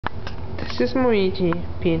is Muigi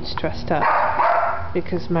being stressed out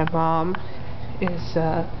because my mom is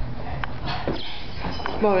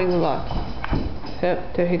mowing the lawn.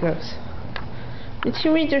 Yep, there he goes.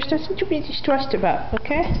 Muigi, there's nothing to be stressed about,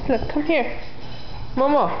 okay? Look, come here.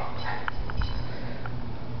 Momo.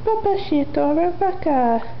 Papacito,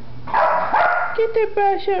 Rebecca. ¿Qué te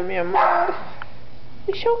pasa, mi amor?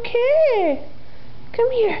 It's okay.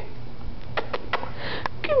 Come here.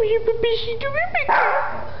 Come here, papacito, Rebecca.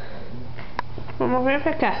 Momo,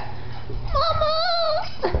 Rebecca. Mama!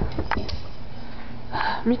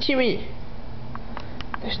 Muigi,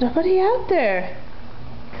 there's nobody out there.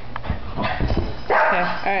 Okay,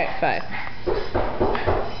 alright, fine.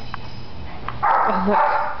 Oh,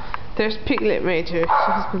 look. There's Piglet Major.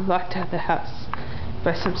 She has been locked out of the house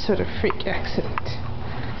by some sort of freak accident.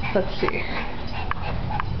 Let's see.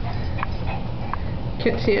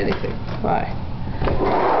 Can't see anything. Why?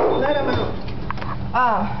 Let him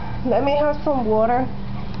out. Let me have some water.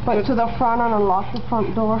 But to the front and unlock the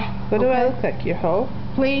front door. What do I look like? Your hoe?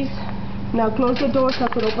 Please. Now close the door so I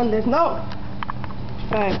could open this. No!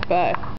 Fine, bye.